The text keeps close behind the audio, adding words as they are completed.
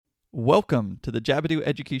Welcome to the Jabadoo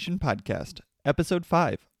Education Podcast, Episode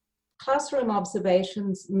 5. Classroom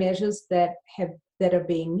observations measures that are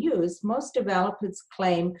being used, most developers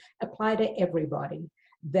claim apply to everybody,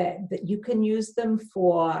 that you can use them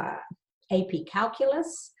for AP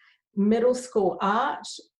Calculus, middle school art,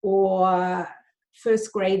 or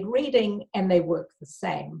first grade reading, and they work the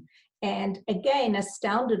same. And again,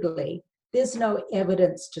 astoundingly, there's no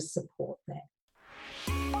evidence to support that.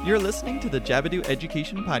 You're listening to the Jabadoo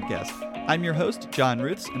Education Podcast. I'm your host, John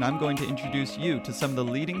Ruths, and I'm going to introduce you to some of the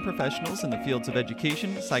leading professionals in the fields of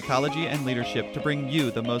education, psychology, and leadership to bring you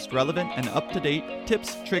the most relevant and up-to-date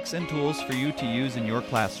tips, tricks, and tools for you to use in your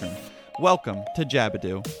classroom. Welcome to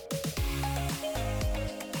Jabadoo.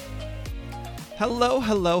 Hello.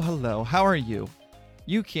 How are you?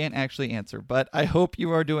 You can't actually answer, but I hope you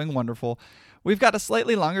are doing wonderful. We've got a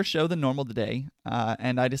slightly longer show than normal today,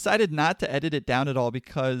 and I decided not to edit it down at all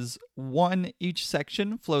because, one, each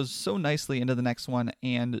section flows so nicely into the next one,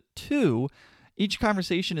 and two, each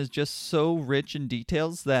conversation is just so rich in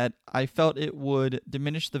details that I felt it would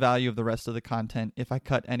diminish the value of the rest of the content if I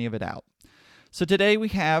cut any of it out. So today we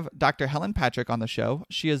have Dr. Helen Patrick on the show.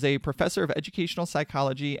 She is a professor of educational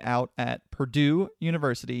psychology out at Purdue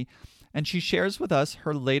University, and she shares with us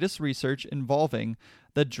her latest research involving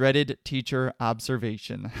the dreaded teacher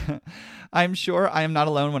observation. I'm sure I am not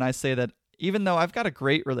alone when I say that even though I've got a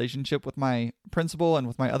great relationship with my principal and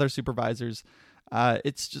with my other supervisors,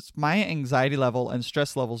 it's just my anxiety level and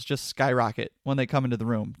stress levels just skyrocket when they come into the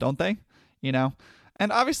room, don't they? You know?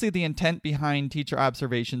 And obviously the intent behind teacher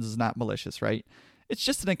observations is not malicious, right? It's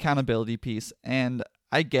just an accountability piece, and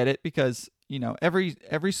I get it because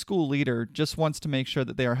every school leader just wants to make sure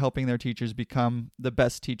that they are helping their teachers become the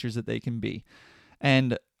best teachers that they can be.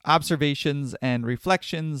 And observations and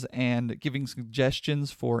reflections and giving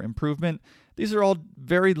suggestions for improvement, these are all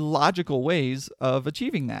very logical ways of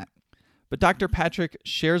achieving that. But Dr. Patrick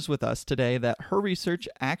shares with us today that her research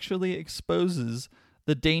actually exposes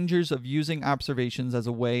the dangers of using observations as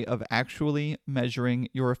a way of actually measuring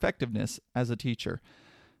your effectiveness as a teacher.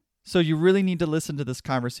 So you really need to listen to this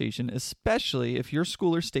conversation, especially if your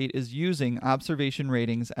school or state is using observation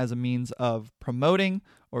ratings as a means of promoting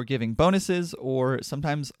or giving bonuses or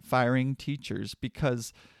sometimes firing teachers,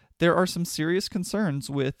 because there are some serious concerns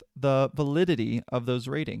with the validity of those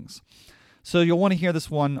ratings. So you'll want to hear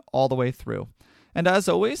this one all the way through. And as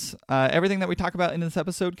always, everything that we talk about in this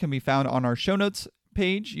episode can be found on our show notes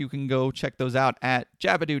page. You can go check those out at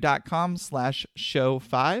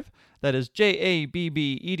jabadoo.com/show5. That is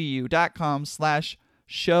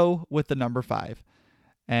jabbedu.com/show with the number 5.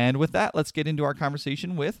 And with that, let's get into our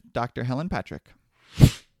conversation with Dr. Helen Patrick.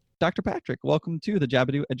 Dr. Patrick, welcome to the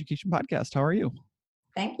Jabadoo Education Podcast. How are you?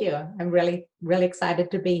 Thank you. I'm really, really excited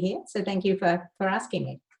to be here. So thank you for asking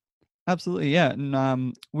me. Absolutely, yeah. And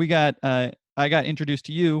I got introduced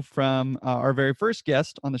to you from our very first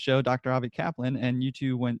guest on the show, Dr. Avi Kaplan, and you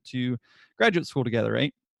two went to graduate school together,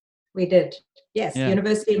 right? We did. Yes, yeah.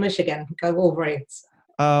 University of Michigan. Go Wolverines.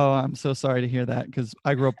 Oh, I'm so sorry to hear that because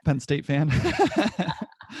I grew up a Penn State fan.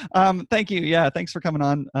 Thank you. Yeah, thanks for coming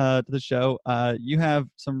on to the show. You have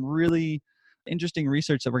some really interesting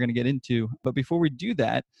research that we're going to get into. But before we do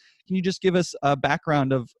that, can you just give us a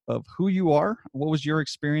background of who you are? What was your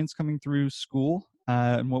experience coming through school?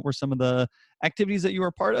 And what were some of the activities that you were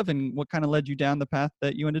a part of, and what kind of led you down the path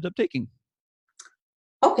that you ended up taking?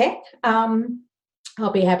 Okay. I'll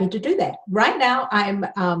be happy to do that. Right now, I'm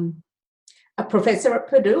a professor at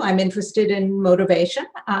Purdue. I'm interested in motivation,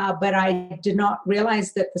 but I did not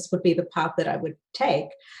realize that this would be the path that I would take.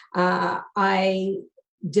 I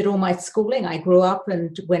did all my schooling. I grew up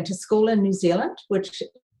and went to school in New Zealand, which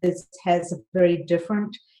has a very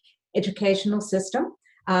different educational system.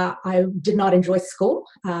 I did not enjoy school.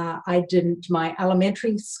 My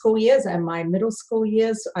elementary school years and my middle school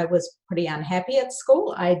years, I was pretty unhappy at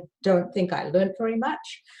school. I don't think I learned very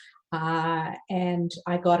much. And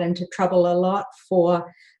I got into trouble a lot for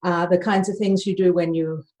the kinds of things you do when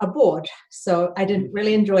you are bored. So I didn't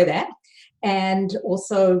really enjoy that. And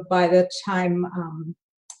also by the time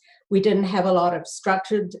we didn't have a lot of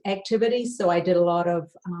structured activities, so I did a lot of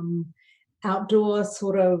outdoor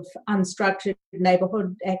sort of unstructured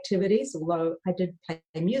neighborhood activities. Although I did play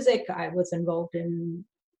music, I was involved in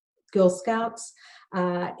Girl Scouts.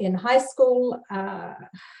 In high school,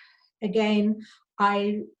 again,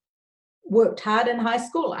 I worked hard in high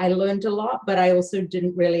school. I learned a lot, but I also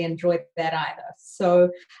didn't really enjoy that either. So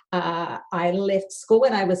I left school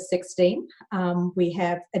when I was 16. We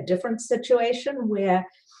have a different situation where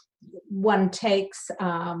one takes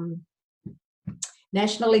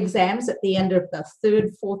national exams at the end of the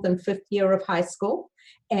third, fourth, and fifth year of high school,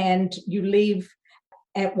 and you leave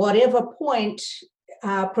at whatever point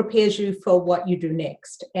prepares you for what you do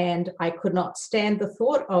next. And I could not stand the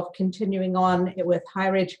thought of continuing on with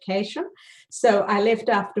higher education. So I left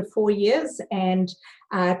after 4 years and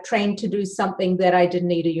trained to do something that I didn't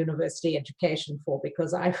need a university education for,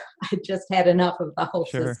 because I just had enough of the whole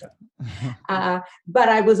system. But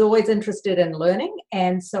I was always interested in learning.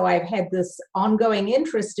 And so I've had this ongoing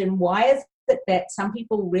interest in why is it that some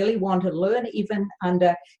people really want to learn even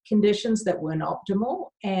under conditions that weren't optimal,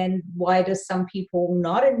 and why do some people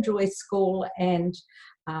not enjoy school, and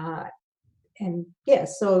yeah,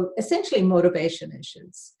 so essentially motivation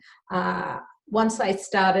issues. Once I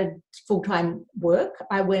started full-time work,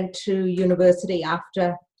 I went to university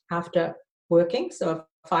after working, so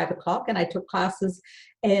 5 o'clock, and I took classes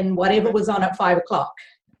in whatever was on at 5 o'clock.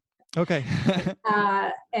 Okay.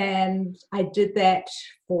 And I did that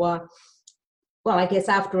for, well, I guess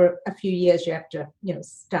after a few years, you have to,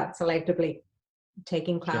 start selectively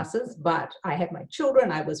taking classes. Sure. But I had my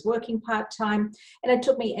children, I was working part-time, and it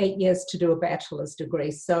took me 8 years to do a bachelor's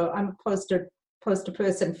degree. So I'm a poster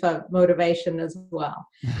person for motivation as well.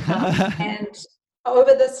 And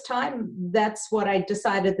over this time, that's what I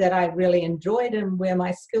decided that I really enjoyed and where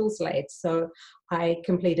my skills laid. So I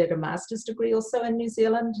completed a master's degree also in New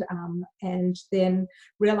Zealand, and then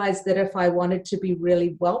realized that if I wanted to be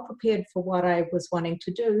really well prepared for what I was wanting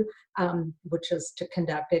to do, which is to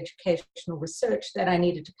conduct educational research, that I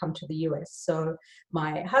needed to come to the US. So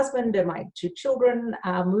my husband and my 2 children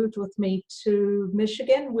moved with me to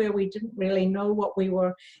Michigan, where we didn't really know what we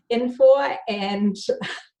were in for, and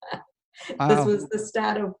wow. This was the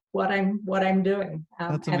start of what I'm doing.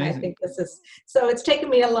 That's and amazing. I think this is, so it's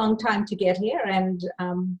taken me a long time to get here, and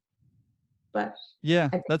but yeah,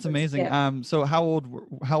 that's amazing. Yeah. So how old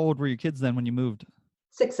were your kids then when you moved?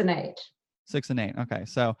 6 and 8. 6 and 8. Okay.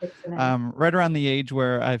 So 6 and 8. Right around the age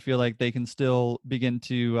where I feel like they can still begin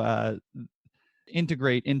to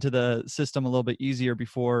integrate into the system a little bit easier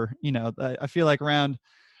before, I feel like around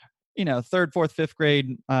 3rd, 4th, 5th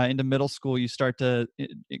grade into middle school, you start to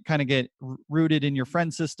kind of get rooted in your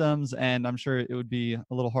friend systems, and I'm sure it would be a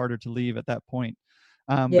little harder to leave at that point.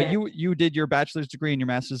 Yeah. But you did your bachelor's degree and your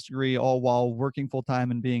master's degree all while working full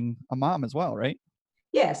time and being a mom as well, right?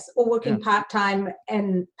 Yes, or working part-time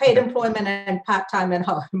and paid employment, and part-time at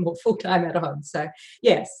home or full-time at home. So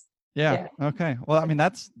yes. Yeah. Okay. Well, I mean,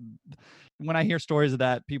 that's when I hear stories of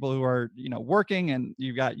that, people who are, working and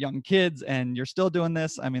you've got young kids and you're still doing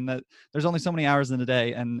this. I mean, that there's only so many hours in a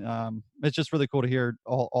day, and it's just really cool to hear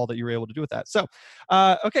all that you were able to do with that. So,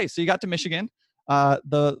 okay. So you got to Michigan,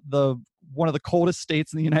 the one of the coldest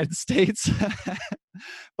states in the United States,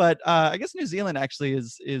 but I guess New Zealand actually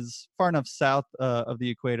is far enough south of the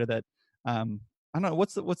equator that I don't know,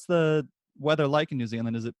 what's the weather like in New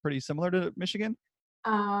Zealand? Is it pretty similar to Michigan?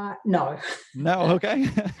 No. No. Okay.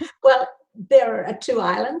 Well, there are 2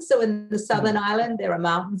 islands. So in the southern island, there are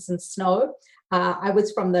mountains and snow. I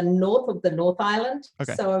was from the north of the North Island,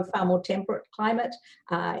 so far more temperate climate.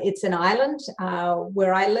 It's an island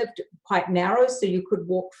where I lived, quite narrow, so you could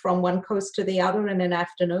walk from one coast to the other in an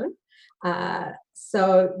afternoon.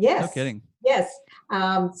 So yes. No kidding. Yes.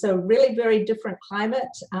 So really very different climate.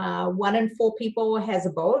 1 in 4 people has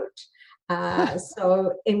a boat.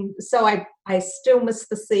 So I still miss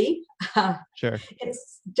the sea. Sure.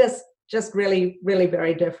 It's just really, really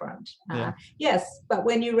very different. Yes, but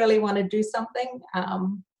when you really want to do something,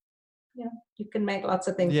 you can make lots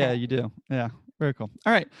of things happen. You do. Yeah, very cool.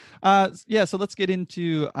 All right. So let's get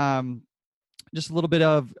into just a little bit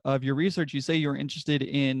of your research. You say you're interested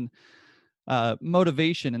in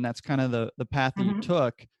motivation, and that's kind of the path that you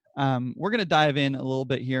took. We're going to dive in a little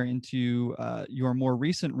bit here into your more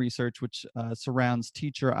recent research, which surrounds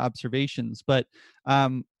teacher observations. But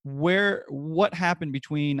what happened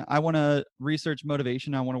between I want to research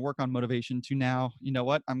motivation, I want to work on motivation, to now, you know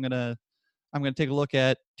what, I'm gonna take a look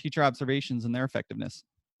at teacher observations and their effectiveness.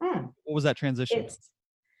 What was that transition?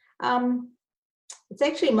 It's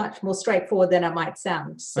actually much more straightforward than it might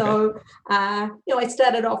sound. So, I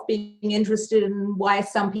started off being interested in why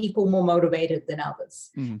some people more motivated than others.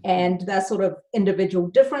 And they're sort of individual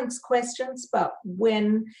difference questions. But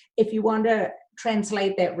if you want to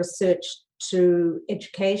translate that research to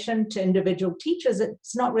education, to individual teachers,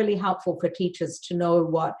 it's not really helpful for teachers to know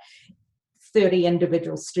what 30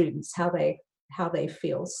 individual students, how they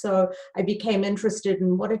feel. So I became interested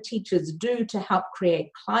in what do teachers do to help create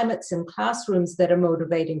climates in classrooms that are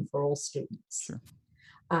motivating for all students. Sure.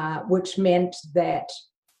 Which meant that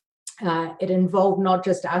it involved not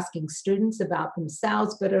just asking students about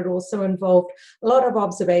themselves, but it also involved a lot of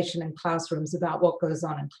observation in classrooms about what goes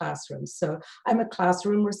on in classrooms. So I'm a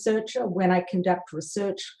classroom researcher. When I conduct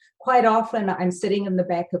research, quite often I'm sitting in the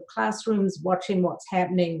back of classrooms watching what's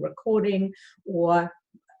happening, recording, or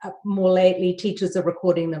more lately, teachers are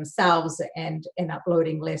recording themselves and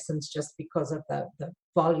uploading lessons just because of the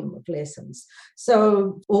volume of lessons.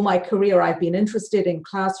 So all my career, I've been interested in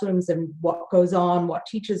classrooms and what goes on, what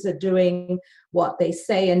teachers are doing, what they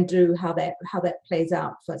say and do, how that plays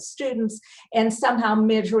out for students, and somehow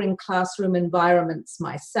measuring classroom environments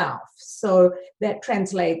myself. So that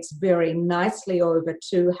translates very nicely over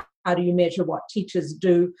to how do you measure what teachers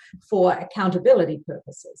do for accountability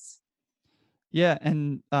purposes. Yeah,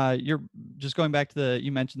 and you're just going back to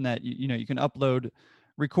you mentioned that you can upload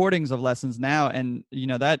recordings of lessons now, and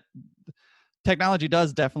that technology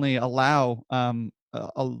does definitely allow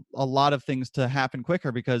a lot of things to happen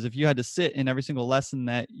quicker, because if you had to sit in every single lesson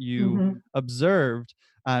that you observed,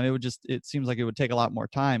 it seems like it would take a lot more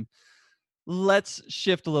time. Let's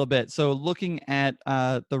shift a little bit. So looking at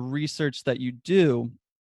the research that you do,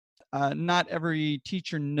 not every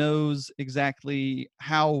teacher knows exactly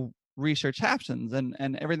how research happens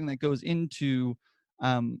and everything that goes into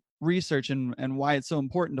research, and why it's so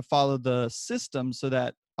important to follow the system so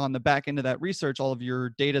that on the back end of that research, all of your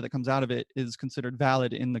data that comes out of it is considered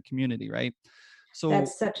valid in the community, right? So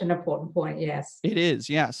that's such an important point. Yes, it is.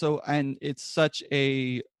 Yeah. So, and it's such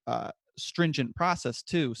a stringent process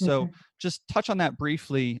too. So just touch on that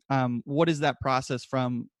briefly. What is that process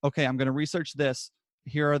from, okay, I'm going to research this.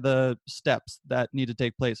 Here are the steps that need to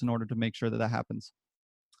take place in order to make sure that happens.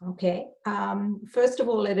 Okay. First of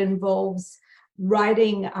all, it involves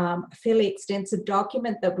writing a fairly extensive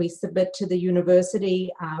document that we submit to the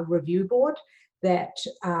university review board that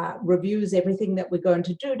reviews everything that we're going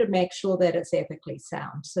to do to make sure that it's ethically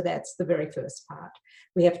sound. So that's the very first part.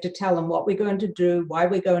 We have to tell them what we're going to do, why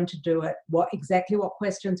we're going to do it, what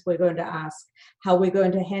questions we're going to ask, how we're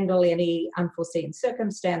going to handle any unforeseen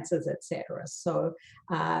circumstances, etc. So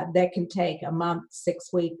that can take a month,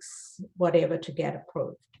 6 weeks, whatever, to get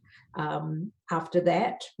approved. After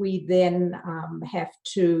that, we then have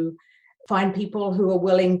to find people who are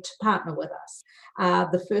willing to partner with us.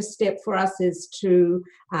 The first step for us is to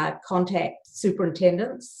contact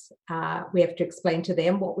superintendents. We have to explain to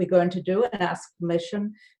them what we're going to do and ask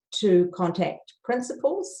permission to contact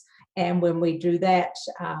principals. And when we do that,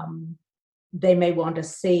 they may want to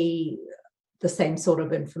see the same sort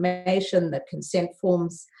of information, the consent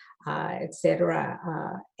forms, etc.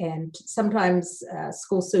 And sometimes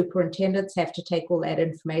school superintendents have to take all that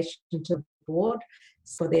information to the board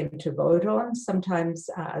for them to vote on. Sometimes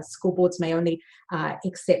school boards may only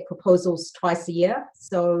accept proposals twice a year,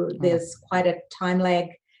 so there's quite a time lag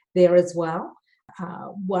there as well.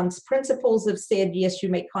 Once principals have said, yes, you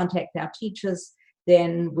may contact our teachers,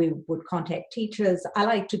 then we would contact teachers. I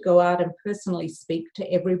like to go out and personally speak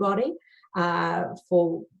to everybody.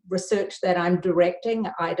 For research that I'm directing,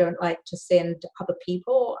 I don't like to send other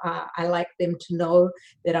people. I like them to know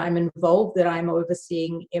that I'm involved, that I'm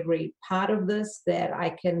overseeing every part of this, that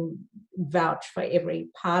I can vouch for every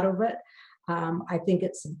part of it. I think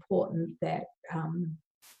it's important that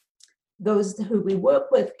those who we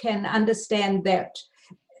work with can understand that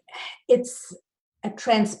it's a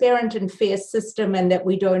transparent and fair system and that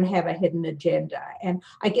we don't have a hidden agenda. And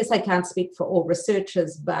I guess I can't speak for all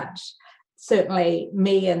researchers, but certainly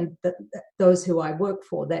me and those who I work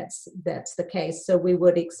for, that's the case. So we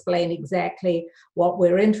would explain exactly what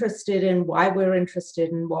we're interested in, why we're interested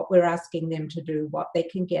in, what we're asking them to do, what they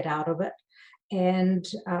can get out of it. And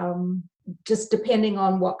just depending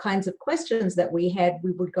on what kinds of questions that we had,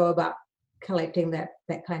 we would go about collecting that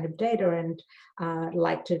kind of data, and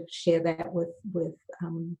like to share that with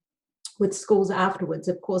schools afterwards.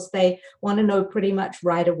 Of course, they want to know pretty much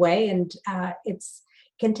right away, and it's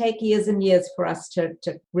can take years and years for us to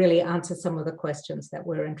really answer some of the questions that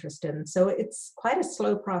we're interested in. So it's quite a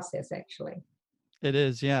slow process, actually. It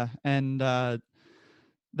is, yeah. And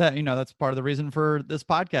that's part of the reason for this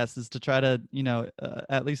podcast, is to try to,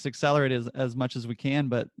 at least accelerate as much as we can.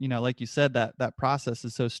 But, like you said, that process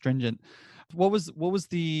is so stringent. What was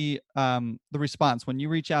the response when you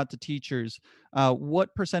reach out to teachers?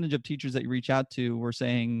 What percentage of teachers that you reach out to were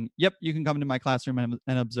saying, yep, you can come into my classroom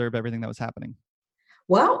and observe everything that was happening?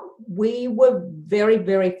 Well, we were very,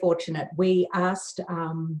 very fortunate. We asked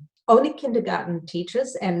only kindergarten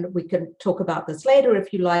teachers, and we can talk about this later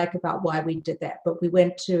if you like, about why we did that. But we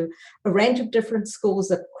went to a range of different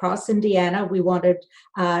schools across Indiana. We wanted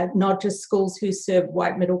not just schools who serve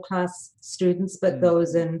white middle class students, but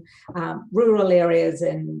those in rural areas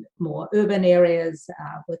and more urban areas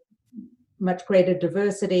with much greater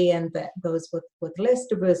diversity, and those with less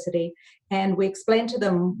diversity. And we explained to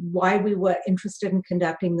them why we were interested in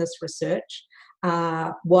conducting this research,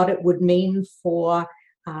 what it would mean for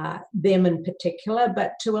them in particular,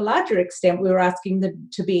 but to a larger extent, we were asking them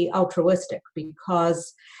to be altruistic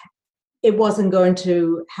because it wasn't going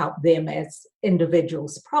to help them as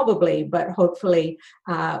individuals, probably, but hopefully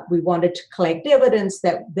we wanted to collect evidence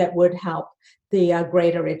that would help the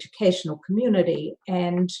greater educational community.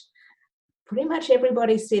 And pretty much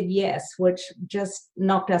everybody said yes, which just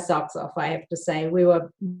knocked our socks off, I have to say. We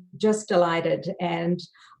were just delighted. And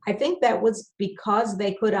I think that was because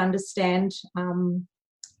they could understand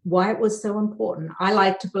why it was so important. I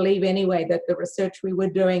like to believe anyway that the research we were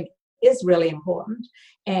doing is really important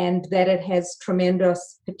and that it has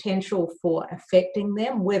tremendous potential for affecting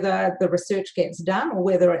them. Whether the research gets done or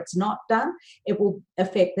whether it's not done, it will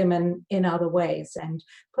affect them in other ways. And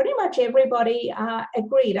pretty much everybody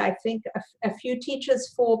agreed. I think a few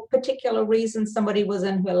teachers, for particular reasons, somebody was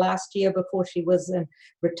in her last year before she was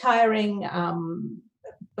retiring,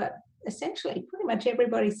 but essentially pretty much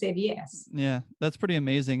everybody said yes. Yeah, that's pretty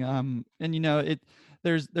amazing. And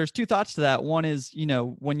there's two thoughts to that. One is,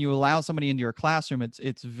 when you allow somebody into your classroom,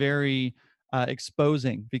 it's very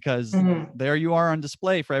exposing because there you are on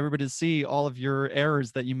display for everybody to see all of your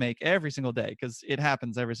errors that you make every single day, because it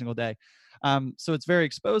happens every single day. So it's very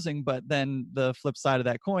exposing. But then the flip side of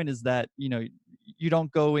that coin is that, you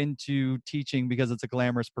don't go into teaching because it's a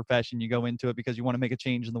glamorous profession. You go into it because you want to make a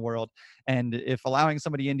change in the world. And if allowing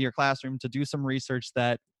somebody into your classroom to do some research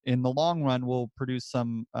that in the long run will produce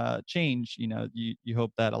some change, you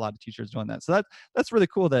hope that a lot of teachers doing that. So that's really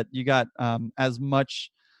cool that you got as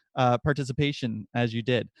much participation as you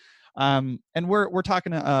did. And we're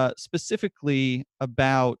talking specifically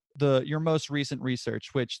about your most recent research,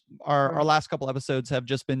 which our last couple episodes have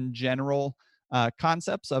just been general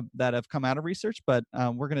concepts that have come out of research, but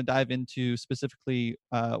we're going to dive into specifically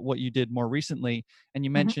what you did more recently. And you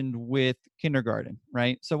mentioned with kindergarten,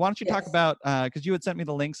 right? So why don't you talk about, because you had sent me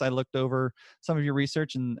the links, I looked over some of your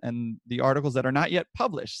research and the articles that are not yet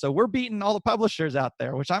published. So we're beating all the publishers out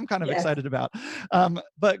there, which I'm kind of excited about.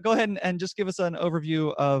 But go ahead and just give us an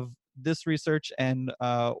overview of this research and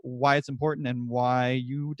why it's important and why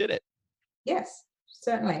you did it. Yes,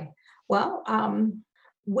 certainly. Well,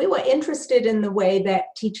 we were interested in the way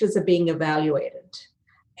that teachers are being evaluated,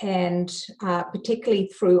 and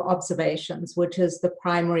particularly through observations, which is the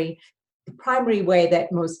primary way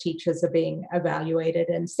that most teachers are being evaluated.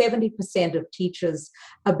 And 70% of teachers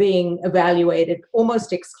are being evaluated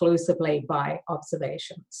almost exclusively by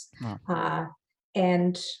observations.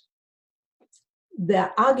 And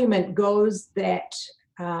the argument goes that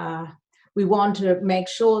we want to make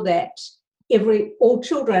sure that all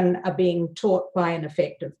children are being taught by an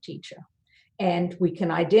effective teacher. And we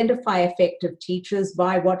can identify effective teachers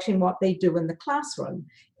by watching what they do in the classroom.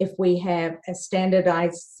 If we have a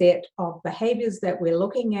standardized set of behaviors that we're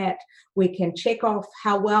looking at, we can check off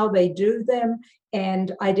how well they do them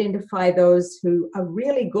and identify those who are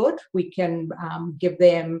really good. We can give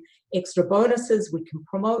them extra bonuses, we can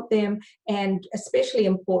promote them, and especially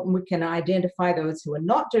important, we can identify those who are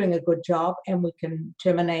not doing a good job and we can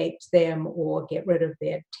terminate them or get rid of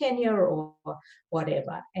their tenure or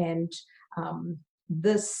whatever. And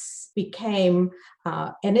this became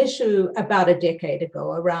an issue about a decade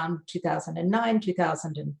ago, around 2009,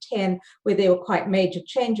 2010, where there were quite major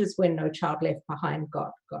changes when No Child Left Behind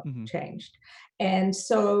got changed. And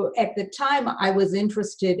so at the time, I was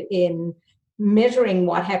interested in measuring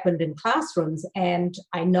what happened in classrooms, and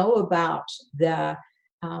I know about the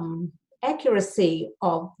accuracy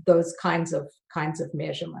of those kinds of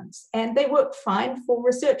measurements, and they work fine for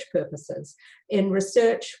research purposes. In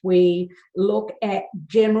research, we look at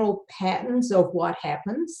general patterns of what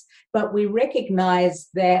happens, but we recognize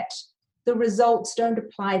that the results don't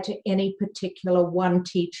apply to any particular one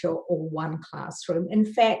teacher or one classroom. In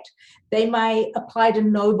fact, they may apply to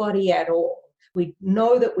nobody at all. We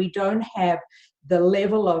know that we don't have the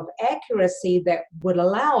level of accuracy that would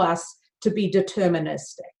allow us to be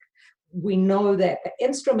deterministic. We know that the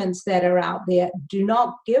instruments that are out there do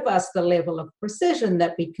not give us the level of precision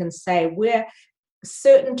that we can say we're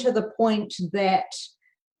certain to the point that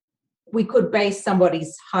we could base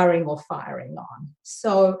somebody's hiring or firing on.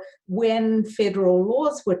 So when federal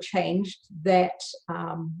laws were changed that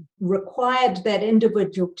required that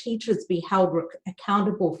individual teachers be held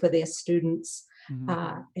accountable for their students'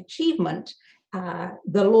 achievement,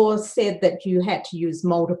 the law said that you had to use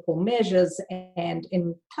multiple measures, and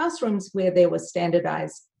in classrooms where there were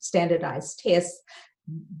standardized tests,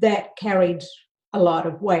 that carried a lot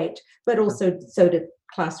of weight, but also so did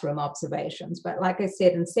classroom observations. But like I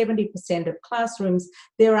said, in 70% of classrooms,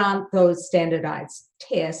 there aren't those standardized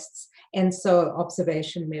tests, And so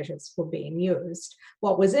observation measures were being used.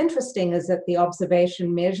 What was interesting is that the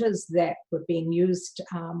observation measures that were being used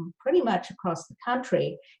pretty much across the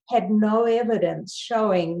country had no evidence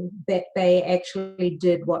showing that they actually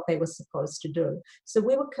did what they were supposed to do. So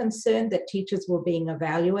we were concerned that teachers were being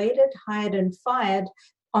evaluated, hired and fired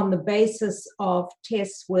on the basis of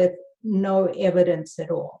tests with no evidence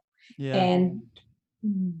at all. Yeah. And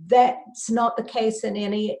that's not the case in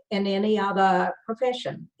any other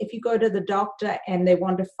profession. If you go to the doctor and they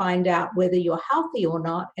want to find out whether you're healthy or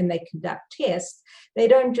not, and they conduct tests, they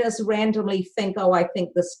don't just randomly think, oh, I think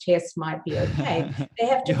this test might be okay. They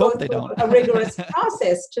have to go through a rigorous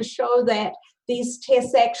process to show that these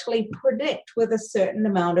tests actually predict with a certain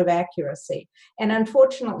amount of accuracy. And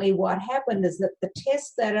unfortunately, what happened is that the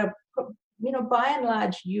tests that are by and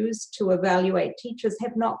large used to evaluate teachers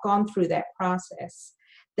have not gone through that process.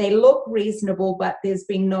 They look reasonable, but there's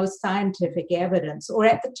been no scientific evidence, or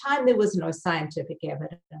at the time there was no scientific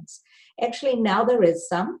evidence. Actually, now there is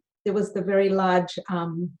some. There was the very large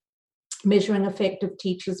Measuring Effective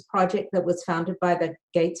Teachers project that was founded by the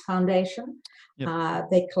Gates Foundation. Yep.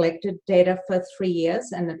 They collected data for 3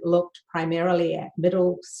 years, and it looked primarily at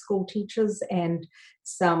middle school teachers and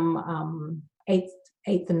some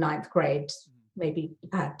eighth and ninth grade, maybe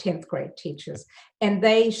 10th grade teachers. And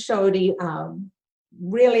they showed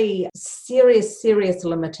really serious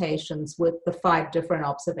limitations with the 5 different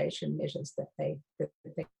observation measures that they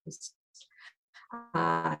used.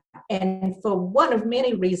 And for one of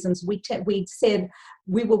many reasons, we said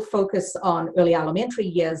we will focus on early elementary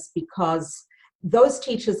years because those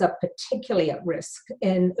teachers are particularly at risk.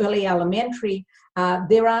 In early elementary,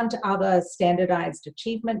 there aren't other standardized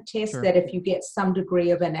achievement tests that if you get some degree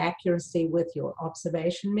of inaccuracy with your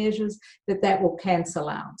observation measures, that will cancel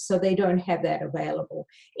out. So they don't have that available.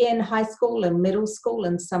 In high school and middle school,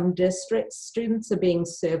 in some districts, students are being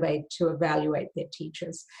surveyed to evaluate their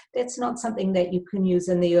teachers. That's not something that you can use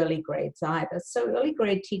in the early grades either. So early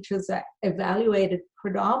grade teachers are evaluated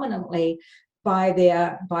predominantly by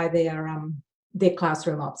their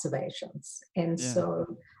classroom observations. And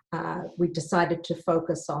so we decided to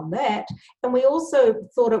focus on that. And we also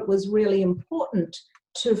thought it was really important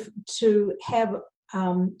to have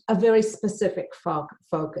a very specific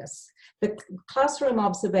focus. The classroom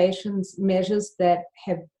observations measures that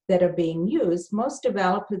are being used, most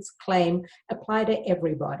developers claim apply to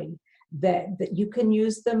everybody, that you can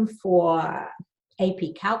use them for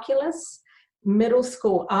AP Calculus, middle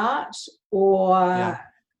school art, or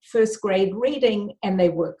first grade reading, and they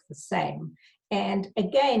work the same. And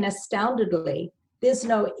again, astoundingly, there's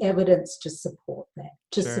no evidence to support that,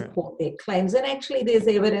 support their claims. And actually, there's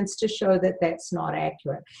evidence to show that that's not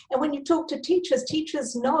accurate. And when you talk to teachers,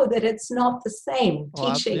 teachers know that it's not the same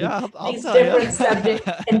teaching these different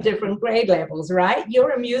subjects and different grade levels, right?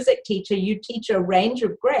 You're a music teacher, you teach a range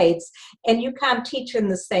of grades, and you can't teach in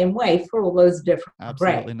the same way for all those different grades.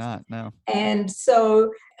 Absolutely not, no. And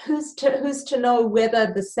so who's to know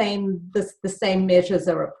whether the same measures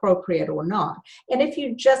are appropriate or not? And if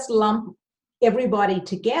you just lump everybody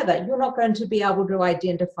together, you're not going to be able to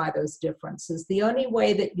identify those differences. The only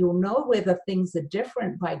way that you'll know whether things are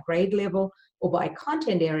different by grade level or by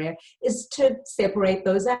content area is to separate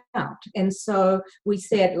those out. And so we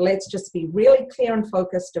said, let's just be really clear and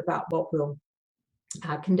focused about what we'll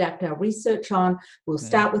conduct our research on. We'll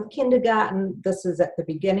start with kindergarten. This is at the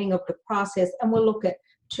beginning of the process, and we'll look at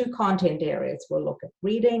 2 content areas. We'll look at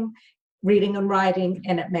reading and writing,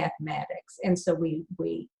 and at mathematics. And so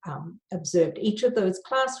we observed each of those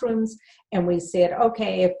classrooms, and we said,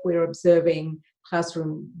 okay, if we're observing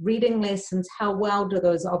classroom reading lessons, how well do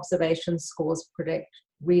those observation scores predict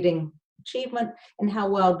reading achievement, and how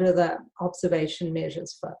well do the observation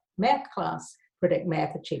measures for math class predict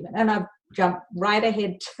math achievement? And I've jumped right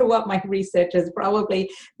ahead to what my research is, probably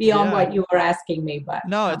beyond what you were asking me. But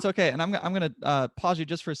no, it's okay. And I'm going to pause you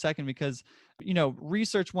just for a second, because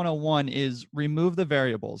Research 101 is remove the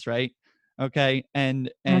variables, right? Okay. And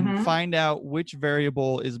find out which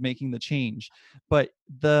variable is making the change. But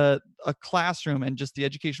a classroom and just the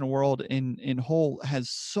educational world in whole has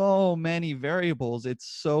so many variables.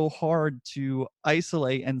 It's so hard to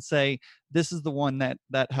isolate and say, this is the one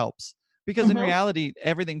that helps. Because in reality,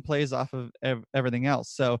 everything plays off of everything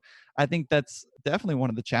else. So I think that's definitely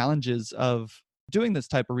one of the challenges of doing this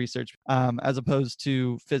type of research, as opposed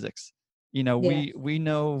to physics. We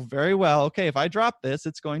know very well, okay, if I drop this,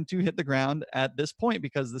 it's going to hit the ground at this point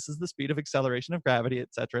because this is the speed of acceleration of gravity,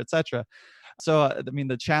 et cetera, et cetera. So,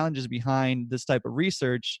 the challenges behind this type of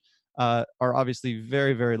research are obviously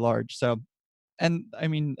very, very large. So, and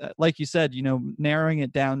like you said, narrowing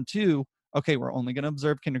it down to okay, we're only going to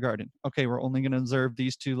observe kindergarten. Okay, we're only going to observe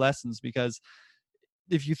these 2 lessons, because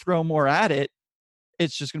if you throw more at it,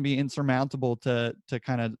 it's just going to be insurmountable to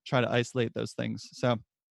kind of try to isolate those things. So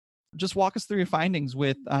just walk us through your findings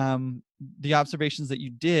with the observations that you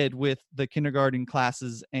did with the kindergarten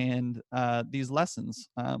classes and these lessons.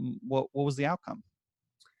 What was the outcome?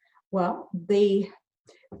 Well, the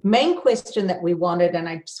main question that we wanted, and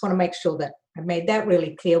I just want to make sure that I made that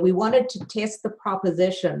really clear, we wanted to test the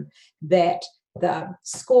proposition that the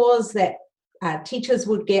scores that teachers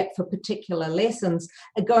would get for particular lessons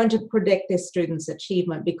are going to predict their students'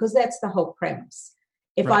 achievement, because that's the whole premise.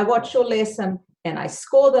 If I watch your lesson and I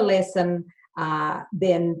score the lesson,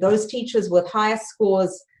 then those teachers with higher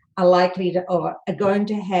scores are likely to, or are going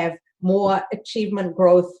to have more achievement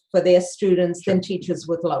growth for their students than teachers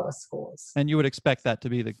with lower scores. And you would expect that to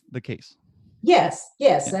be the case. Yes,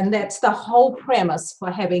 and that's the whole premise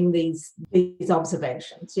for having these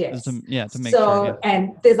observations. Yes. To make sure. Yeah.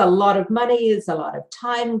 And there's a lot of money, there's a lot of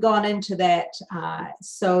time gone into that.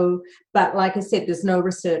 But like I said, there's no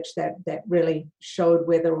research that really showed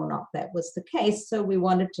whether or not that was the case. So we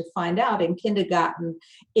wanted to find out in kindergarten,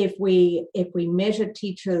 if we measure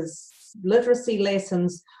teachers' literacy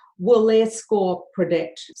lessons, will their score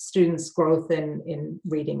predict students' growth in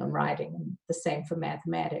reading and writing? And the same for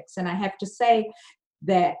mathematics. And I have to say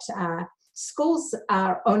that schools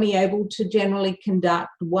are only able to generally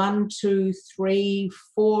conduct 1, 2, 3,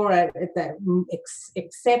 4, at the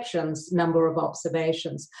exceptions, number of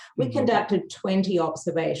observations. We conducted 20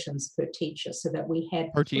 observations per teacher, so that we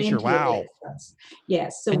had per teacher. Wow. Lessons.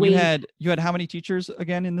 Yes. So and you had how many teachers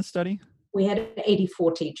again in this study? We had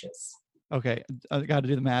 84 teachers. Okay, I got to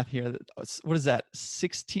do the math here. What is that?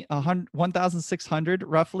 1,600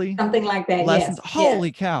 roughly? Something like that. Lessons. Yes.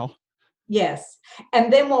 Holy cow. Yes.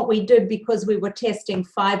 And then what we did, because we were testing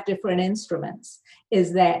 5 different instruments,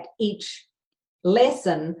 is that each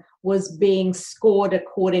lesson was being scored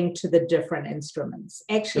according to the different instruments.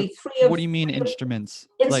 Actually, What do you mean instruments?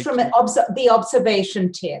 The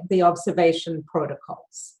observation test, the observation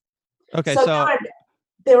protocols. Okay, so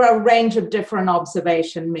there are a range of different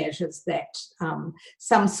observation measures that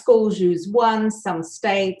some schools use one, some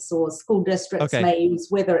states or school districts may use,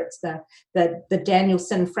 whether it's the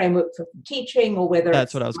Danielson framework for teaching, or whether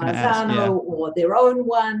it's Marzano or their own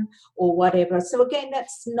one or whatever. So again,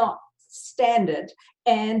 that's not standard.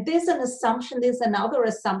 And there's another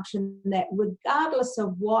assumption that regardless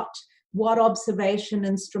of what observation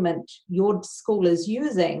instrument your school is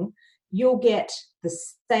using, you'll get the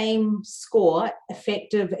same score,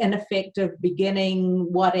 effective, ineffective, beginning,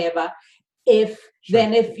 whatever, if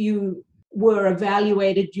you were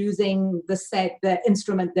evaluated using the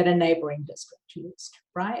instrument that a neighboring district used,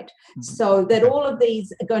 right? Mm-hmm. So that all of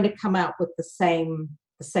these are going to come out with the same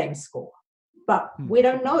score. But we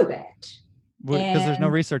don't know that. Because there's no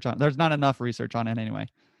research there's not enough research on it anyway.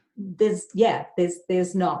 There's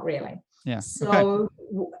not really. Yeah. So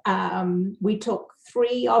we took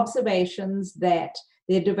 3 observations that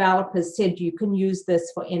their developers said you can use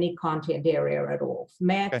this for any content area at all: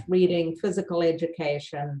 math, reading, physical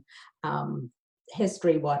education,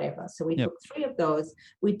 history, whatever. So we took 3 of those.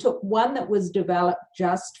 We took one that was developed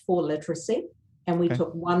just for literacy, and we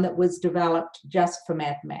took one that was developed just for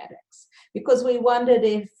mathematics, because we wondered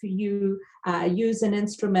if you use an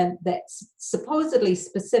instrument that's supposedly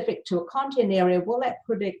specific to a content area, will that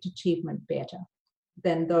predict achievement better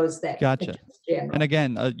than those that Gotcha. General? And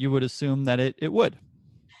again, you would assume that it would.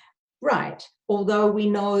 Right. Although we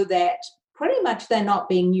know that pretty much they're not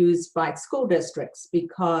being used by school districts,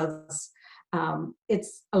 because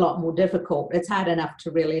it's a lot more difficult. It's hard enough to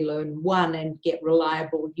really learn one and get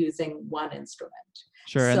reliable using one instrument.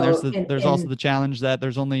 Sure. And there's also the challenge that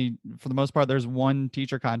there's only, for the most part, there's one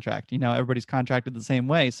teacher contract. Everybody's contracted the same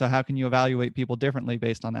way. So how can you evaluate people differently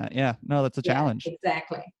based on that? Yeah, no, that's a challenge.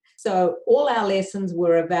 Exactly. So all our lessons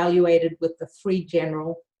were evaluated with the 3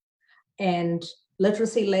 general, and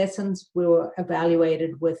literacy lessons were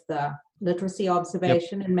evaluated with the literacy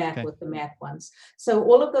observation, and math with the math ones. So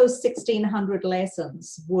all of those 1,600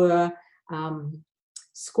 lessons were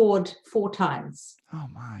scored 4 times. Oh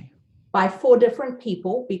my. By 4 different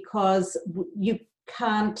people, because you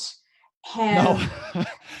can't have... No,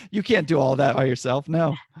 you can't do all that by yourself,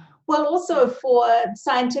 no. Well, also for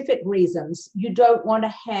scientific reasons, you don't want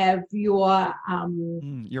to have your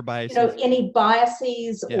biases, any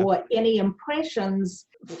biases or any impressions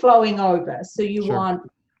flowing over. So you want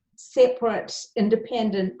separate,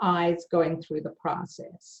 independent eyes going through the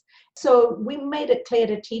process. So we made it clear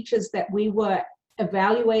to teachers that we were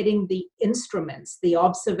evaluating the instruments, the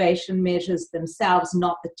observation measures themselves,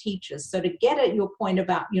 not the teachers. So to get at your point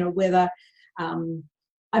about, whether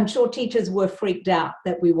I'm sure teachers were freaked out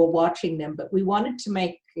that we were watching them, but we wanted to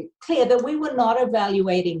make it clear that we were not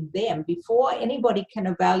evaluating them. Before anybody can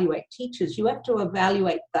evaluate teachers, you have to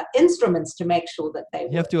evaluate the instruments to make sure that they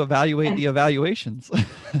work. You have to evaluate the evaluations.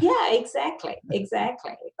 Yeah, exactly.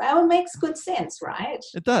 Well, it makes good sense, right?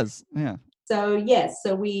 It does, yeah. So yes,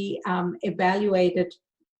 so we evaluated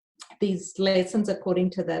these lessons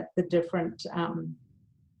according to the different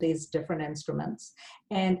these different instruments,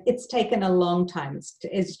 and it's taken a long time,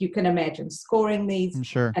 as you can imagine, scoring these I'm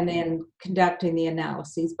sure. and then conducting the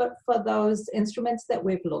analyses. But for those instruments that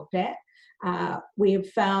we've looked at, we have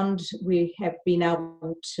found we have been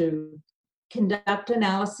able to conduct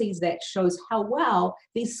analyses that shows how well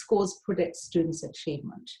these scores predict students'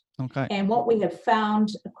 achievement. Okay. And what we have found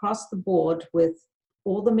across the board with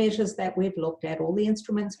all the measures that we've looked at, all the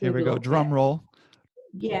instruments we've Here we go. looked Drum at, roll.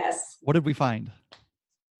 yes, What did we find?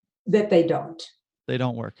 that they don't. They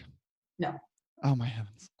don't work. No. Oh my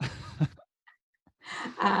heavens.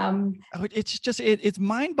 Um, It's just it's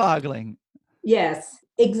mind-boggling. yes,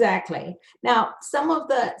 exactly. Now, some of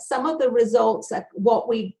the results are what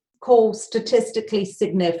we call statistically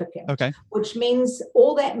significant. Okay. Which means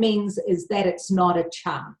all that means is that it's not a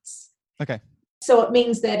chance. Okay. So it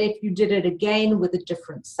means that if you did it again with a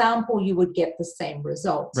different sample, you would get the same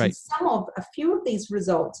results. Right. And a few of these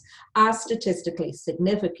results are statistically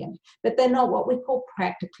significant, but they're not what we call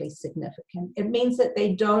practically significant. It means that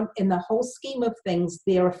they don't, in the whole scheme of things,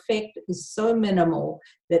 their effect is so minimal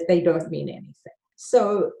that they don't mean anything.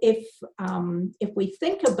 So if we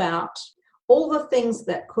think about all the things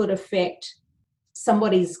that could affect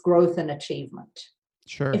somebody's growth and achievement,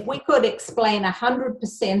 Sure. if we could explain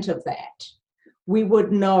 100% of that, we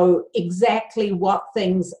would know exactly what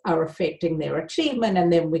things are affecting their achievement,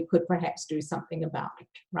 and then we could perhaps do something about it,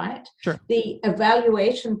 right? Sure. The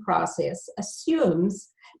evaluation process assumes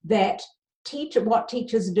that what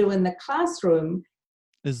teachers do in the classroom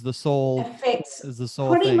is the sole affects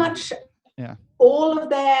pretty thing. Much yeah. all of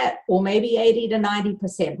that, or maybe 80 to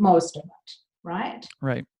 90%, most of it, right?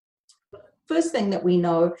 Right. First thing that we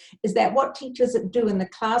know is that what teachers do in the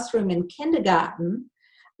classroom in kindergarten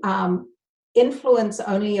influence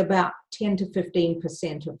only about 10 to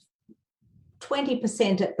 15% of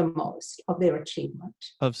 20% at the most of their achievement.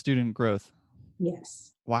 Of student growth.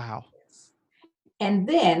 Yes. Wow. And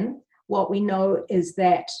then what we know is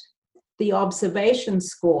that the observation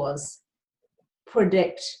scores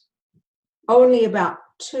predict only about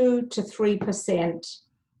 2 to 3%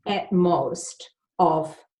 at most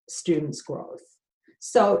of students' growth.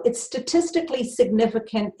 So it's statistically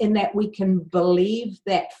significant in that we can believe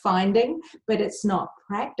that finding, but it's not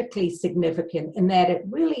practically significant in that it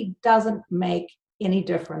really doesn't make any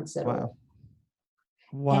difference at all.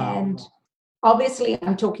 Wow. And obviously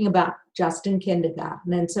I'm talking about just in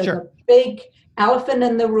kindergarten. And so Sure. the big elephant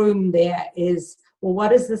in the room there is, well, what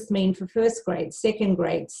does this mean for first grade, second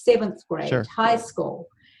grade, seventh grade, Sure. high school?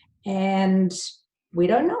 And we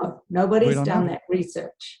don't know. Nobody's done that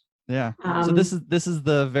research. Yeah. So this is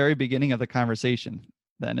the very beginning of the conversation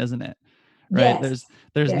then, isn't it? Right. Yes,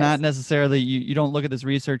 there's not necessarily, you don't look at this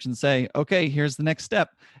research and say, okay, here's the next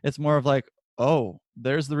step. It's more of like, oh,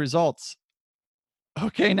 there's the results.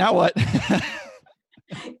 Okay, now what?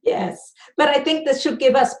 Yes. But I think this should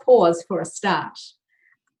give us pause for a start.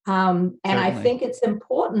 And I think it's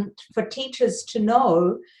important for teachers to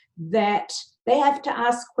know that they have to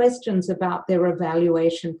ask questions about their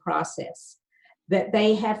evaluation process. That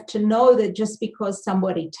they have to know that just because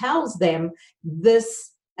somebody tells them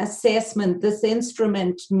this assessment, this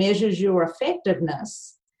instrument measures your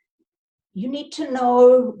effectiveness, you need to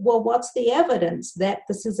know, well, what's the evidence that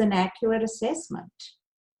this is an accurate assessment?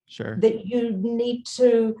 Sure. That you need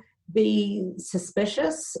to be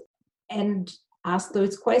suspicious and ask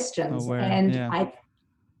those questions. I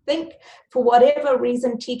think for whatever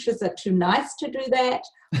reason, teachers are too nice to do that.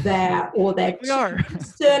 They're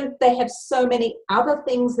concerned. They have so many other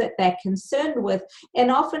things that they're concerned with. And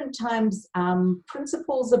oftentimes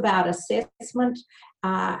principles about assessment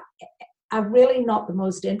are really not the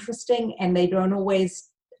most interesting, and they're not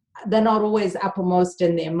always uppermost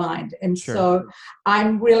in their mind. And so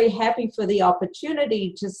I'm really happy for the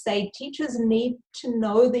opportunity to say teachers need to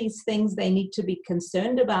know these things. They need to be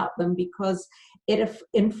concerned about them because it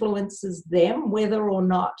influences them whether or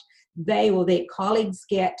not they or their colleagues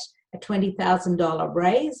get a $20,000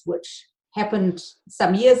 raise, which happened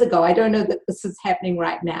some years ago. I don't know that this is happening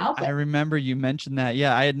right now. I remember you mentioned that.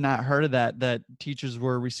 Yeah, I had not heard of that teachers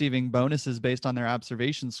were receiving bonuses based on their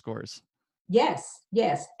observation scores. Yes.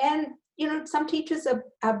 And, some teachers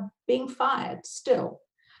are being fired still,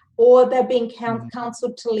 or they're being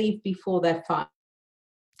counseled to leave before they're fired.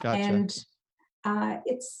 Gotcha. And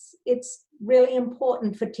it's really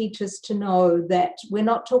important for teachers to know that we're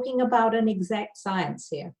not talking about an exact science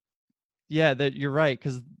here. Yeah, that you're right.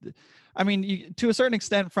 Because I mean, to a certain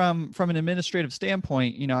extent, from an administrative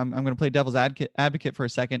standpoint, I'm going to play devil's advocate for a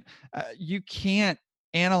second. You can't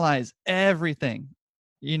analyze everything.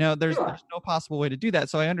 Sure. There's no possible way to do that.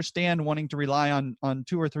 So I understand wanting to rely on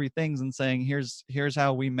two or three things and saying here's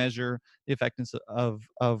how we measure the effectiveness of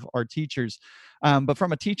our teachers. But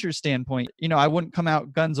from a teacher's standpoint, I wouldn't come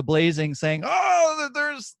out guns a-blazing saying, "Oh,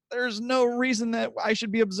 there's no reason that I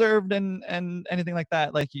should be observed," and anything like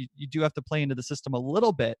that. Like you do have to play into the system a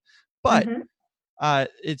little bit, but Mm-hmm.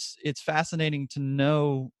 it's fascinating to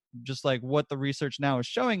know just like what the research now is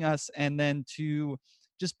showing us, and then to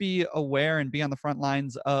just be aware and be on the front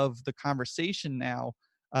lines of the conversation now,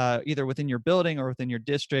 either within your building or within your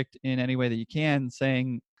district in any way that you can,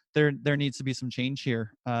 saying there needs to be some change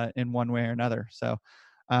here in one way or another. So,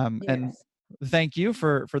 and Yes. thank you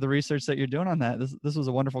for the research that you're doing on that. This was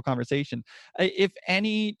a wonderful conversation. If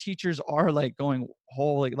any teachers are like going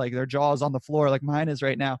whole, like their jaws on the floor, like mine is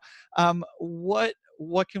right now,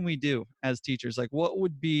 what can we do as teachers? Like, what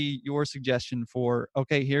would be your suggestion for,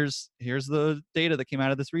 okay, here's the data that came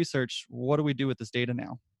out of this research. What do we do with this data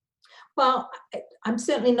now? Well, I'm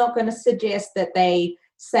certainly not going to suggest that they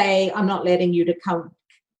say, I'm not letting you to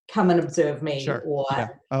come and observe me, Sure. Yeah.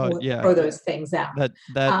 Oh, or yeah. throw those things out.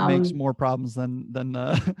 That makes Um, more problems than than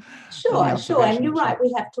the sure. And observation, you're I'm sure. right,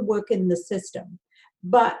 we have to work in the system.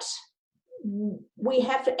 But we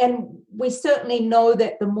have to, and we certainly know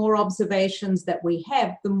that the more observations that we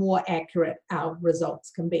have, the more accurate our results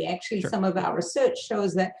can be. Actually, Sure. some of our research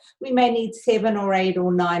shows that we may need 7 or 8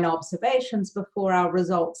 or 9 observations before our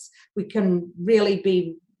results, we can really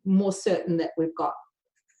be more certain that we've got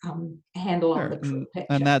a handle on Sure. the true And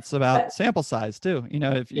picture. that's But about sample size too.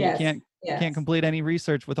 If you yes, can't yes, complete any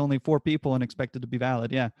research with only 4 people and expect it to be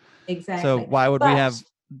valid. Yeah. So exactly. why would we But have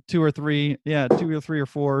two or three or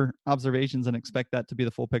four observations and expect that to be the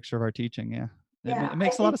full picture of our teaching? Yeah. It yeah,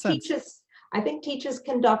 makes a lot of sense. I think teachers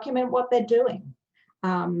can document what they're doing.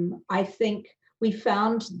 I think we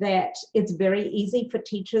found that it's very easy for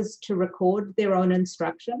teachers to record their own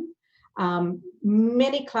instruction.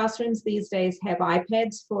 Many classrooms these days have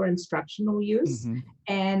iPads for instructional use, Hmm.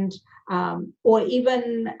 and or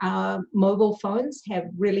even mobile phones have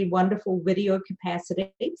really wonderful video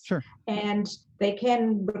capacities, Sure. and they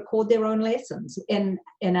can record their own lessons. In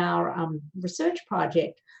our research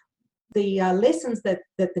project, the lessons that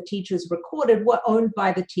the teachers recorded were owned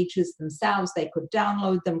by the teachers themselves. They could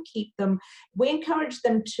download them, keep them. We encouraged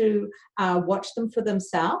them to watch them for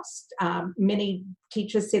themselves. Many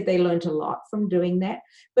teachers said they learned a lot from doing that,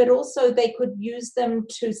 but also they could use them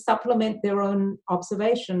to supplement their own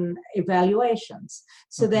observation evaluations,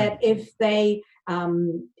 so Okay. that if they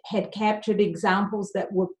had captured examples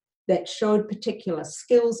that showed particular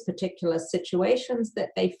skills, particular situations that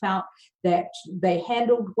they felt that they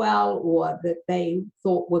handled well, or that they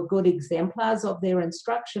thought were good exemplars of their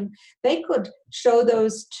instruction, they could show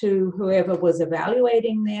those to whoever was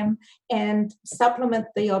evaluating them and supplement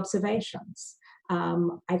the observations.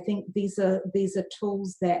 I think these are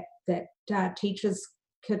tools that teachers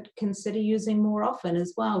could consider using more often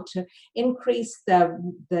as well, to increase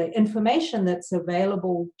the information that's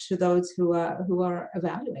available to those who are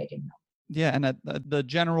evaluating them. Yeah, and the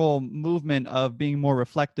general movement of being more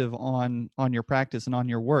reflective on your practice and on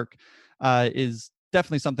your work is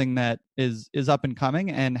definitely something that is up and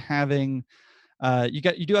coming. And having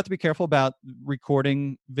you do have to be careful about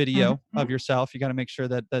recording video Mm-hmm. of yourself. You got to make sure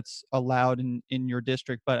that that's allowed in your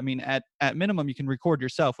district. But I mean, at minimum, you can record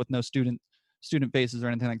yourself with no student faces or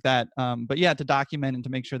anything like that. But yeah, to document and to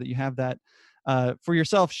make sure that you have that for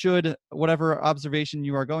yourself, should whatever observation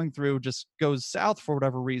you are going through just goes south for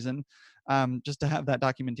whatever reason, just to have that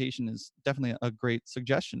documentation is definitely a great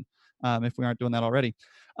suggestion, if we aren't doing that already.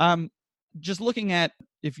 Um, just looking at,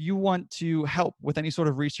 if you want to help with any sort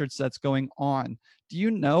of research that's going on,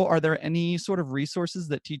 are there any sort of resources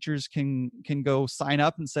that teachers can go sign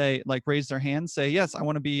up and say, like, raise their hand, say, yes, I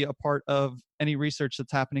want to be a part of any research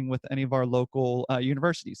that's happening with any of our local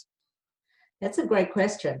universities? That's a great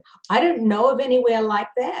question. I don't know of anywhere like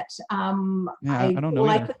that. Yeah, I don't know All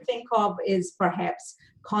I either. could think of is perhaps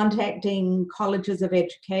contacting colleges of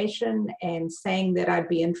education and saying that I'd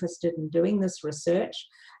be interested in doing this research.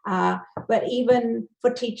 But even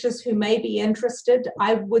for teachers who may be interested,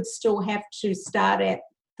 I would still have to start at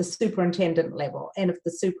the superintendent level. And if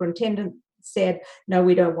the superintendent said, no,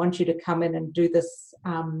 we don't want you to come in and do this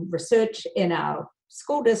research in our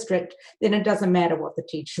school district, then it doesn't matter what the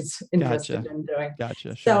teacher's interested Gotcha. in doing.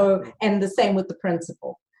 Gotcha. Sure. So, and the same with the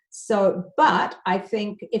principal. But I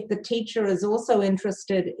think if the teacher is also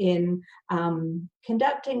interested in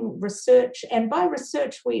conducting research, and by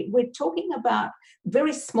research, we're talking about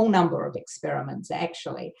very small number of experiments,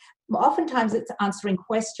 actually. Oftentimes it's answering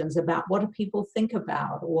questions about what do people think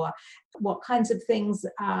about, or what kinds of things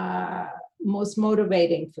are most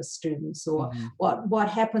motivating for students, or what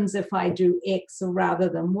happens if I do X rather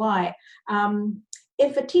than Y.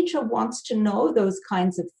 If a teacher wants to know those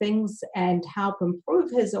kinds of things and help improve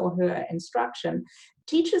his or her instruction,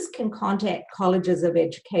 teachers can contact colleges of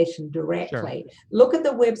education directly. Sure. Look at the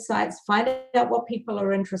websites, find out what people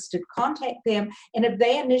are interested, contact them, and if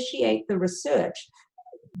they initiate the research,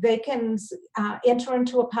 they can enter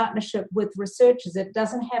into a partnership with researchers. It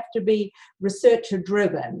doesn't have to be researcher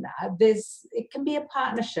driven. It can be a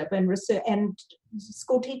partnership, and research, and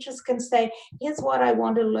school teachers can say, here's what I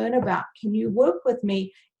want to learn about. Can you work with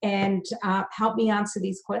me and help me answer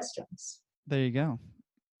these questions? There you go.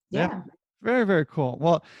 Yeah. Very, very cool.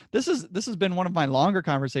 Well, this has been one of my longer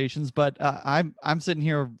conversations, but I'm sitting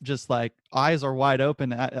here just like eyes are wide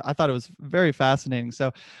open. I thought it was very fascinating.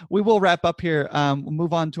 So we will wrap up here. We'll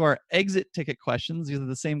move on to our exit ticket questions. These are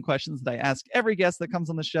the same questions that I ask every guest that comes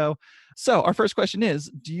on the show. So our first question is,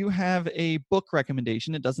 do you have a book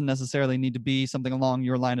recommendation? It doesn't necessarily need to be something along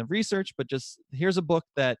your line of research, but just here's a book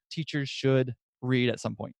that teachers should read at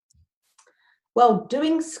some point. Well,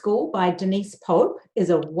 Doing School by Denise Pope is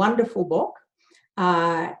a wonderful book.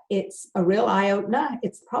 It's a real eye-opener.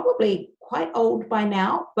 It's probably quite old by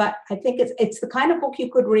now, but I think it's the kind of book you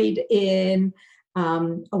could read in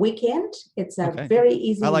a weekend. It's a very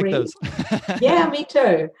easy read. I like those. Yeah, me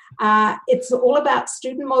too. It's all about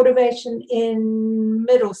student motivation in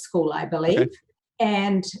middle school, I believe. Okay.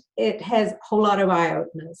 And it has a whole lot of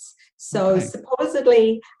eye-openers. So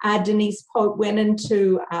supposedly Denise Pope went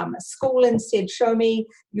into a school and said, show me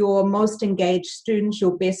your most engaged students,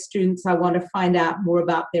 your best students. I want to find out more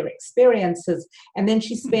about their experiences. And then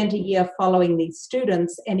she spent a year following these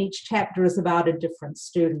students, and each chapter is about a different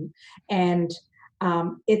student. And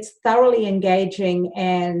it's thoroughly engaging,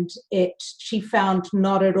 and she found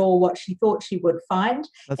not at all what she thought she would find.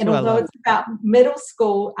 And although it's about middle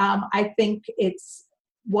school, I think it's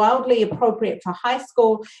wildly appropriate for high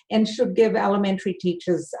school and should give elementary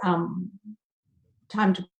teachers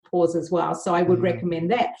time to pause as well. So I would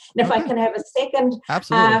recommend that. And if I can have a second,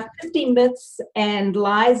 50 Myths and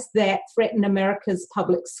Lies That Threaten America's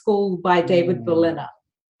Public School by David Berliner.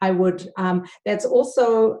 I would, that's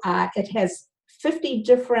also, it has 50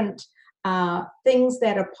 different things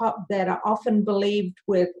that are often believed,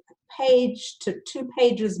 with page to 2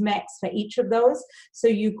 pages max for each of those. So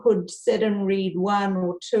you could sit and read 1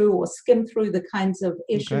 or 2, or skim through the kinds of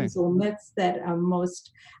issues or myths that are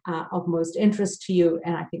of most interest to you.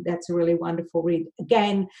 And I think that's a really wonderful read.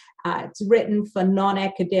 Again, it's written for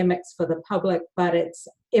non-academics, for the public, but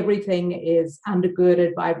everything is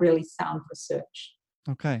undergirded by really sound research.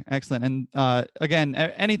 Okay, excellent. And again,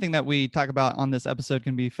 anything that we talk about on this episode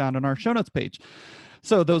can be found on our show notes page.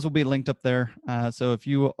 So those will be linked up there. So if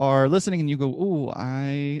you are listening and you go,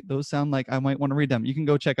 ooh, those sound like I might want to read them, you can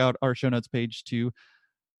go check out our show notes page to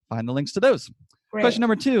find the links to those. Great. Question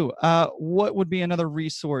number 2, what would be another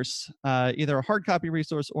resource, either a hard copy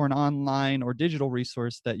resource or an online or digital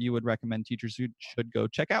resource that you would recommend teachers who should go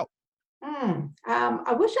check out?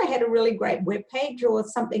 I wish I had a really great webpage or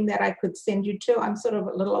something that I could send you to. I'm sort of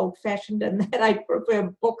a little old-fashioned in that I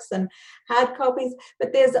prefer books and hard copies.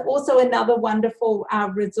 But there's also another wonderful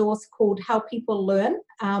resource called How People Learn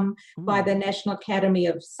by the National Academy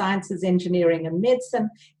of Sciences, Engineering and Medicine.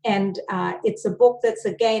 And it's a book that's,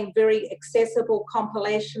 again, very accessible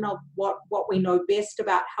compilation of what we know best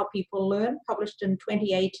about how people learn, published in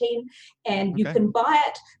 2018. And you can buy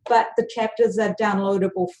it, but the chapters are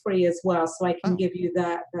downloadable free as well. So I can give you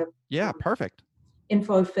the perfect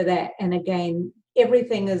info for that. And again,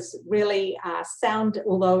 everything is really sound,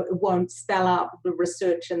 although it won't spell out the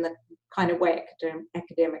research in the kind of way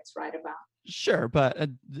academics write about. Sure, but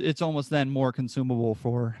it's almost then more consumable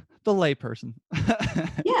for the layperson.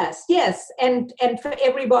 Yes. And for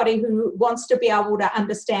everybody who wants to be able to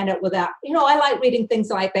understand it without, I like reading things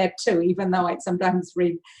like that too, even though I sometimes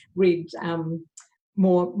read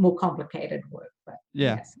more complicated work. But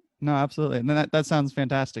yes. No, absolutely. And that sounds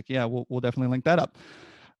fantastic. Yeah, we'll definitely link that up.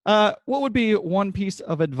 What would be one piece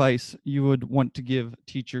of advice you would want to give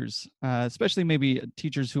teachers, especially maybe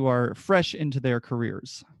teachers who are fresh into their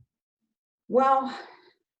careers? Well,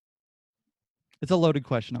 it's a loaded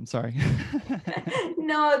question. I'm sorry.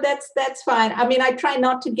 No, that's fine. I mean, I try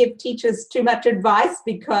not to give teachers too much advice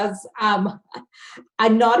because I'm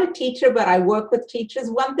not a teacher, but I work with teachers.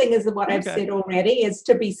 One thing is what I've said already is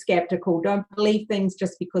to be skeptical. Don't believe things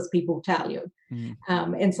just because people tell you.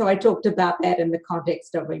 And so I talked about that in the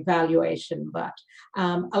context of evaluation. But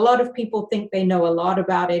a lot of people think they know a lot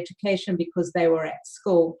about education because they were at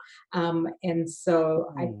school. And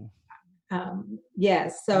so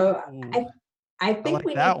I think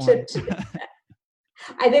we need to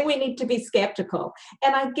I think we need to be skeptical.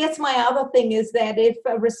 And I guess my other thing is that if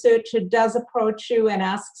a researcher does approach you and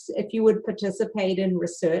asks if you would participate in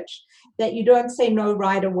research, that you don't say no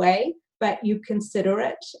right away, but you consider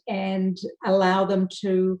it and allow them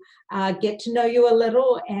to get to know you a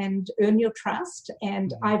little and earn your trust.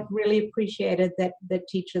 And I've really appreciated that the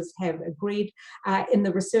teachers have agreed. In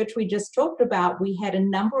the research we just talked about, we had a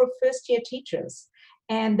number of first-year teachers.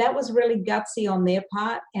 And that was really gutsy on their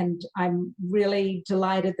part, and I'm really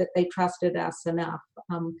delighted that they trusted us enough.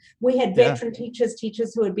 We had veteran teachers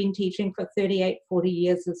who had been teaching for 38, 40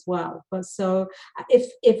 years as well. But so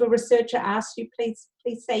if a researcher asks you, please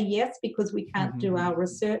say yes, because we can't do our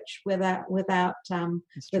research without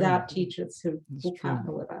teachers who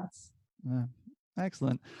partner with us. Yeah.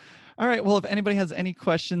 Excellent. All right. Well, if anybody has any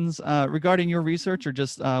questions regarding your research or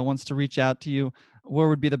just wants to reach out to you, where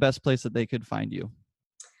would be the best place that they could find you?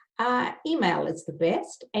 Email is the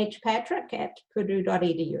best,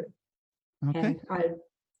 hpatrick@purdue.edu. Okay. And I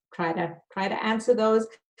try to answer those.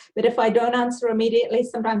 But if I don't answer immediately,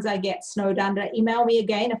 sometimes I get snowed under. Email me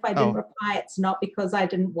again. If I didn't reply, it's not because I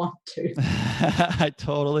didn't want to. I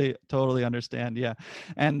totally understand. Yeah.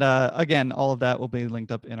 And again, all of that will be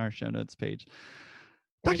linked up in our show notes page.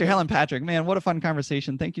 Dr. Helen Patrick, man, what a fun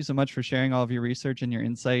conversation. Thank you so much for sharing all of your research and your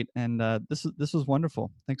insight. And this was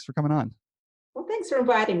wonderful. Thanks for coming on. Well, thanks for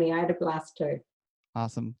inviting me. I had a blast too.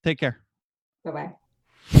 Awesome. Take care. Bye-bye.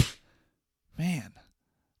 Man,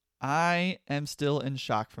 I am still in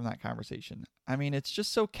shock from that conversation. I mean, it's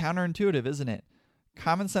just so counterintuitive, isn't it?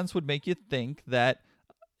 Common sense would make you think that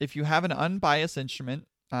if you have an unbiased instrument,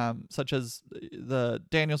 such as the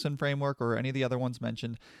Danielson framework or any of the other ones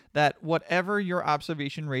mentioned, that whatever your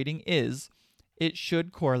observation rating is, it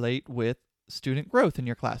should correlate with student growth in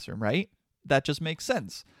your classroom, right? That just makes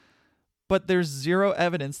sense. But there's zero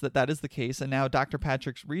evidence that that is the case. And now Dr.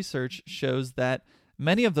 Patrick's research shows that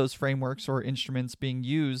many of those frameworks or instruments being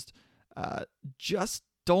used just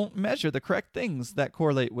don't measure the correct things that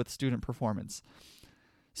correlate with student performance.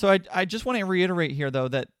 So I just want to reiterate here, though,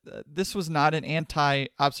 that this was not an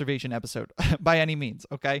anti-observation episode by any means,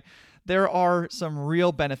 okay? There are some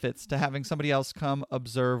real benefits to having somebody else come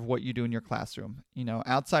observe what you do in your classroom. You know,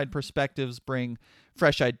 outside perspectives bring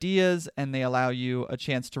fresh ideas, and they allow you a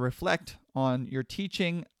chance to reflect on your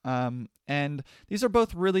teaching. And these are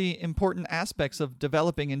both really important aspects of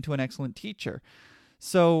developing into an excellent teacher.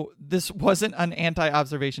 So this wasn't an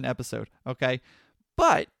anti-observation episode, okay?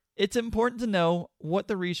 But it's important to know what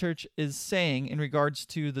the research is saying in regards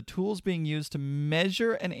to the tools being used to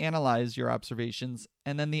measure and analyze your observations,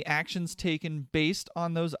 and then the actions taken based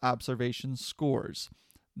on those observation scores.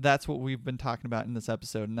 That's what we've been talking about in this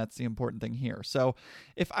episode, and that's the important thing here. So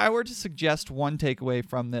if I were to suggest one takeaway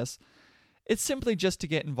from this, it's simply just to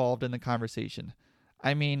get involved in the conversation.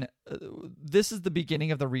 I mean, this is the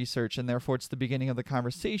beginning of the research, and therefore it's the beginning of the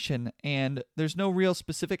conversation, and there's no real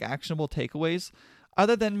specific actionable takeaways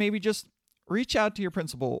other than maybe just reach out to your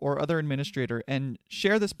principal or other administrator and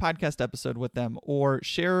share this podcast episode with them, or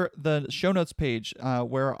share the show notes page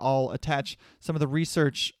where I'll attach some of the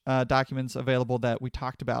research documents available that we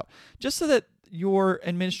talked about, just so that your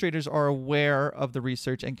administrators are aware of the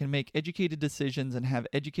research and can make educated decisions and have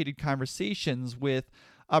educated conversations with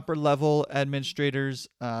upper level administrators,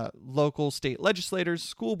 local state legislators,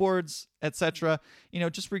 school boards, etc.,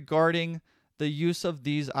 just regarding the use of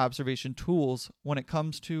these observation tools when it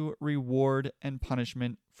comes to reward and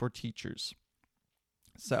punishment for teachers.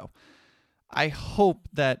 So I hope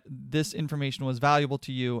that this information was valuable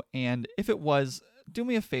to you, and if it was, do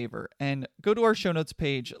me a favor and go to our show notes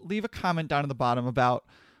page, leave a comment down at the bottom about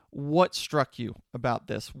what struck you about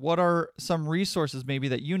this. What are some resources maybe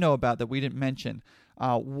that you know about that we didn't mention?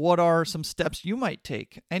 What are some steps you might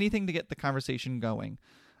take? Anything to get the conversation going.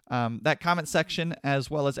 That comment section,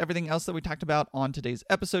 as well as everything else that we talked about on today's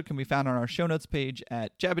episode, can be found on our show notes page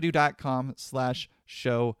at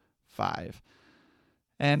jabadoo.com/show5.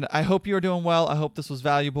 And I hope you are doing well. I hope this was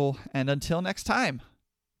valuable. And until next time,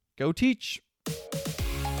 go teach.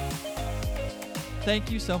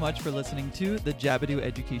 Thank you so much for listening to the Jabadoo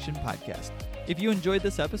Education Podcast. If you enjoyed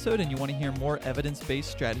this episode and you want to hear more evidence-based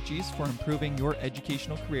strategies for improving your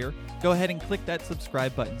educational career, go ahead and click that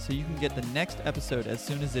subscribe button so you can get the next episode as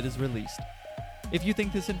soon as it is released. If you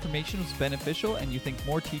think this information was beneficial and you think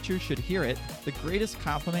more teachers should hear it, the greatest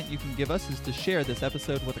compliment you can give us is to share this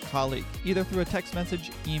episode with a colleague, either through a text message,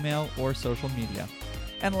 email, or social media.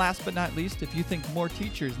 And last but not least, if you think more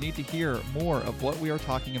teachers need to hear more of what we are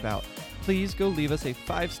talking about, please go leave us a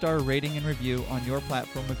 5-star rating and review on your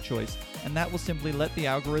platform of choice, and that will simply let the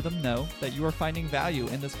algorithm know that you are finding value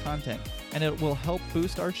in this content, and it will help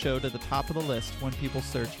boost our show to the top of the list when people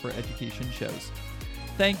search for education shows.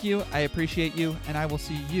 Thank you, I appreciate you, and I will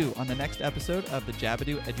see you on the next episode of the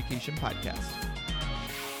Jabadoo Education Podcast.